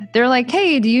They're like,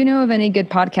 hey, do you know of any good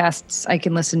podcasts I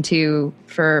can listen to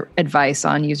for advice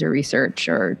on user research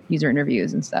or user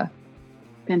interviews and stuff?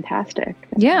 Fantastic.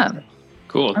 Yeah.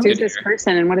 Cool. Who's this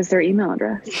person and what is their email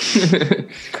address?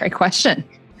 Great question.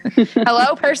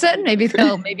 Hello, person. Maybe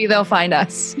they'll find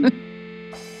us.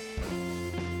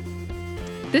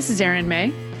 This is Erin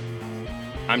May.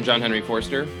 I'm John Henry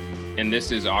Forster, and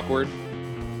this is Awkward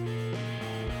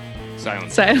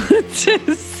Silence.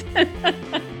 Silences.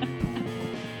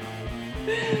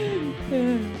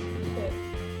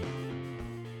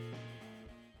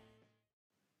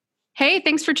 Hey,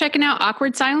 thanks for checking out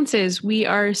Awkward Silences. We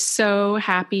are so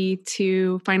happy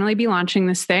to finally be launching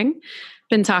this thing.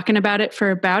 Been talking about it for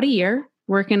about a year,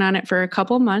 working on it for a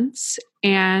couple months,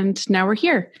 and now we're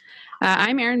here.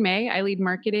 I'm Erin May. I lead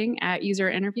marketing at User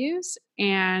Interviews,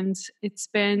 and it's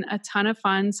been a ton of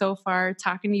fun so far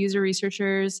talking to user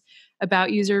researchers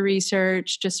about user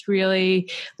research, just really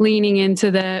leaning into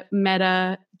the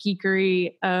meta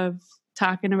geekery of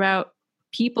talking about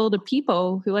people to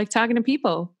people who like talking to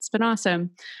people. It's been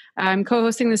awesome. I'm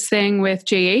co-hosting this thing with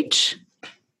JH.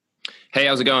 Hey,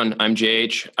 how's it going? I'm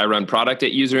JH. I run product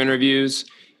at User Interviews.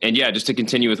 And yeah, just to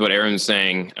continue with what Erin's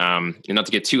saying, not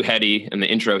to get too heady in the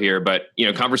intro here, but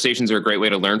conversations are a great way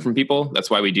to learn from people.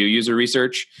 That's why we do user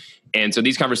research. And so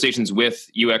these conversations with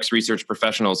UX research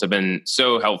professionals have been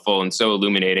so helpful and so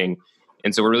illuminating.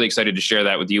 And so we're really excited to share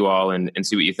that with you all and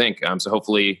see what you think. So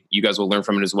hopefully you guys will learn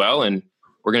from it as well. And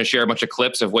we're going to share a bunch of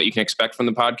clips of what you can expect from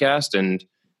the podcast and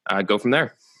go from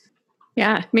there.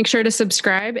 Yeah, make sure to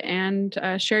subscribe and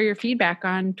share your feedback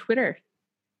on Twitter.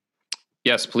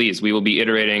 Yes, please. We will be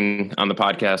iterating on the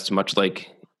podcast much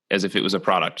like as if it was a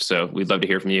product. So we'd love to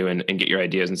hear from you and get your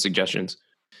ideas and suggestions.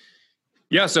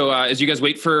 Yeah, so as you guys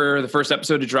wait for the first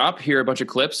episode to drop, here are a bunch of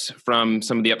clips from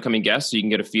some of the upcoming guests so you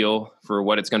can get a feel for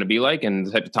what it's going to be like and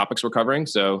the type of topics we're covering.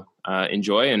 So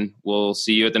enjoy, and we'll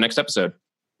see you at the next episode.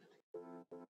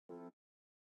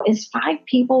 Is 5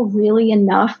 people really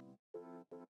enough?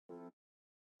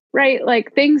 Right.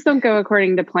 Like things don't go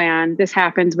according to plan. This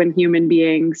happens when human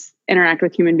beings interact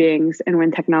with human beings and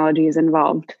when technology is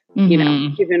involved,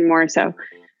 even more so.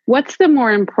 What's the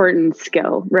more important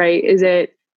skill, right? Is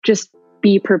it just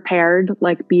be prepared,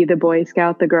 like be the Boy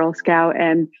Scout, the Girl Scout,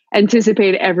 and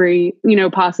anticipate every,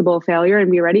 possible failure and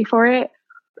be ready for it?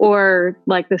 Or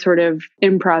like the sort of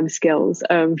improv skills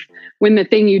of when the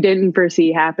thing you didn't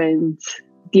foresee happens,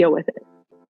 deal with it?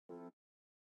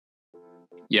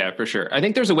 Yeah, for sure. I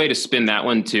think there's a way to spin that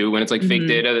one too. When it's like fake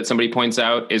data that somebody points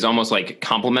out is almost like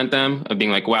compliment them of being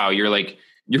like, wow, you're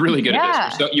really good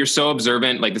at this. You're so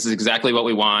observant. Like, this is exactly what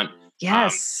we want.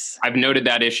 Yes. I've noted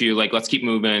that issue. Like, let's keep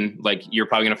moving. Like, you're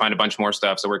probably going to find a bunch more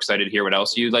stuff. So we're excited to hear what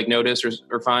else you like notice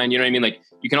or find, you know what I mean? Like,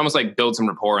 you can almost like build some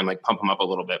rapport and like pump them up a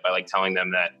little bit by like telling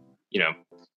them that,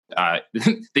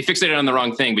 they fixated on the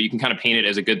wrong thing, but you can kind of paint it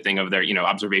as a good thing of their,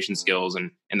 observation skills.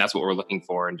 And that's what we're looking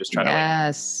for, and just try to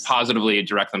like positively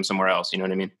direct them somewhere else. You know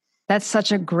what I mean? That's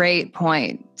such a great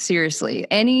point. Seriously,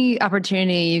 any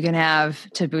opportunity you can have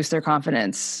to boost their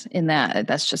confidence in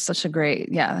that's just such a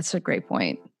great, that's a great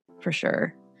point for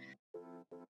sure.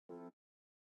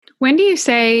 When do you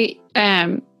say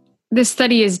this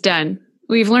study is done?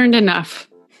 We've learned enough.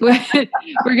 We're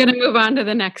going to move on to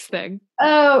the next thing.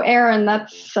 Oh, Erin,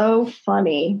 that's so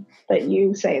funny that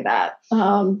you say that,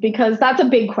 because that's a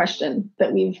big question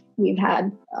that we've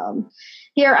had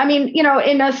here. I mean,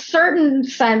 in a certain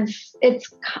sense, it's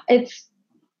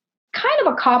kind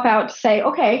of a cop-out to say,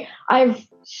 okay, I've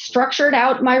structured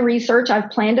out my research.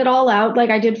 I've planned it all out, like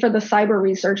I did for the cyber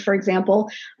research, for example.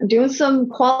 I'm doing some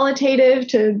qualitative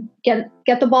to get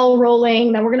the ball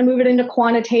rolling. Then we're going to move it into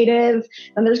quantitative.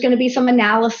 And there's going to be some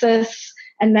analysis.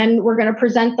 And then we're going to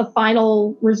present the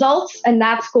final results. And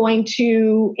that's going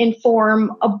to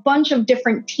inform a bunch of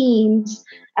different teams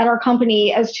at our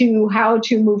company as to how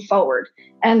to move forward.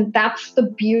 And that's the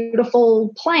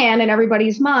beautiful plan in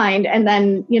everybody's mind. And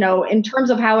then, in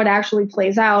terms of how it actually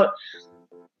plays out,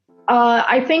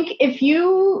 I think if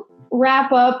you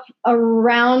wrap up a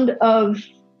round of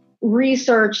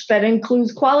research that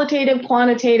includes qualitative,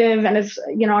 quantitative, and it's,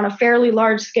 on a fairly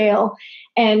large scale,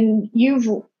 and you've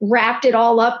wrapped it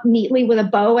all up neatly with a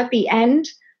bow at the end,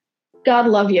 God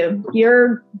love you.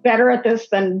 You're better at this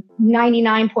than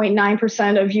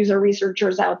 99.9% of user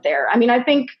researchers out there. I mean, I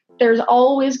think there's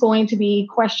always going to be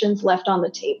questions left on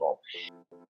the table.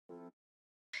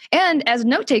 And as a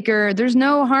note taker, there's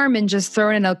no harm in just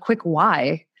throwing in a quick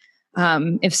why.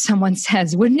 If someone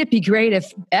says, wouldn't it be great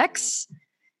if X?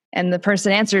 And the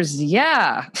person answers,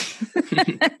 yeah.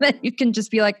 then you can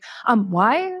just be like,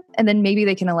 why? And then maybe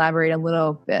they can elaborate a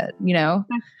little bit,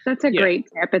 That's a great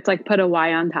tip. It's like put a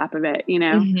why on top of it,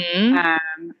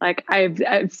 like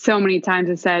I've so many times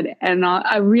have said, and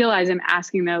I realize I'm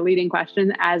asking the leading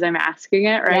question as I'm asking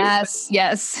it, right?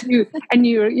 Yes.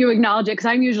 You acknowledge it, because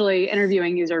I'm usually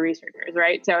interviewing user researchers,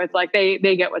 right? So it's like they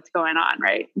get what's going on,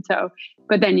 right? So,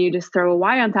 but then you just throw a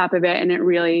why on top of it, and it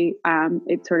really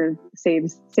it sort of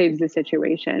saves the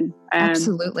situation.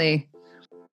 Absolutely.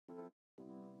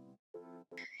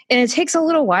 And it takes a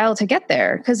little while to get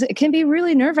there, because it can be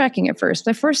really nerve-wracking at first.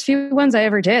 The first few ones I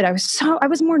ever did, I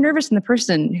was more nervous than the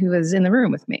person who was in the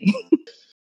room with me.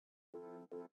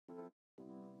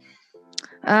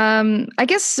 I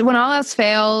guess when all else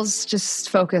fails, just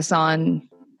focus on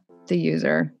the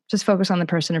user. Just focus on the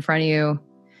person in front of you.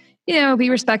 Be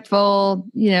respectful.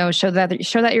 Show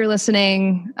that you're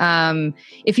listening.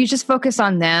 If you just focus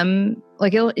on them,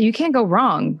 you can't go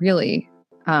wrong, really.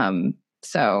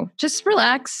 So just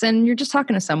relax, and you're just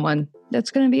talking to someone.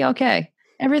 That's going to be okay.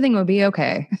 Everything will be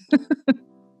okay.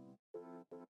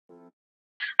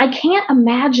 I can't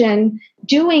imagine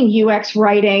doing UX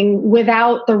writing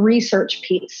without the research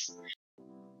piece.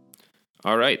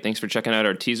 All right. Thanks for checking out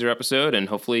our teaser episode, and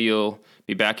hopefully you'll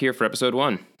be back here for episode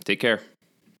 1. Take care.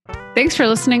 Thanks for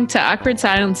listening to Awkward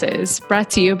Silences,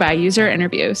 brought to you by User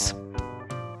Interviews.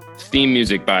 Theme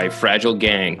music by Fragile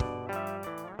Gang.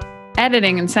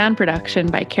 Editing and sound production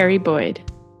by Carrie Boyd.